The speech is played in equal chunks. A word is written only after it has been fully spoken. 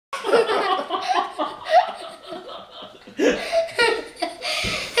This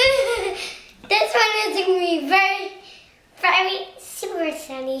one is going to be very, very super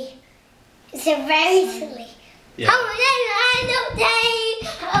sunny. It's a very silly. Yeah.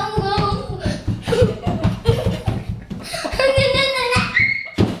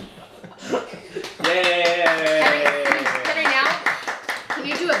 Can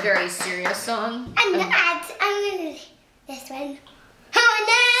you do a very serious song? I'm going to this one. Oh,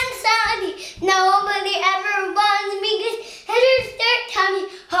 I'm sorry. Nobody ever wants me because others start telling me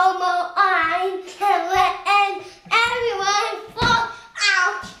homo I'm and everyone fall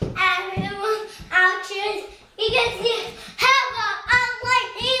out. Everyone ouches because you have a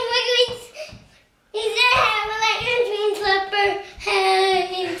lightning McQueen's. You say have a lightning McQueen slipper.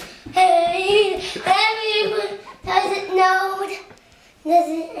 Hey, hey, everyone doesn't know.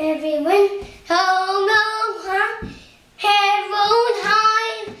 Doesn't everyone? Homo, huh? Hey, moon,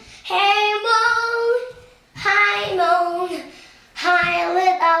 high moon, high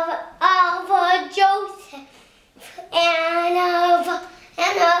little of a Joseph and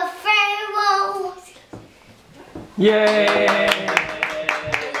a Pharaoh. Yay!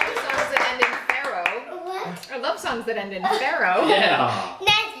 What? I love songs that end in Pharaoh. Yeah.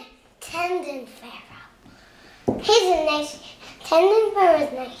 That's Tendon Pharaoh. He's a nice. Tendon Pharaoh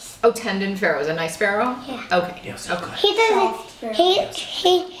is nice. Oh, Tendon Pharaoh is a nice pharaoh? Yeah. Okay. Yeah, so good. He doesn't.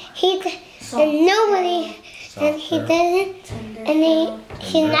 And nobody. And he doesn't. And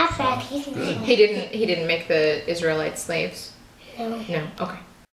he's not bad. He's nice. He didn't make the Israelites slaves? No. No. Okay.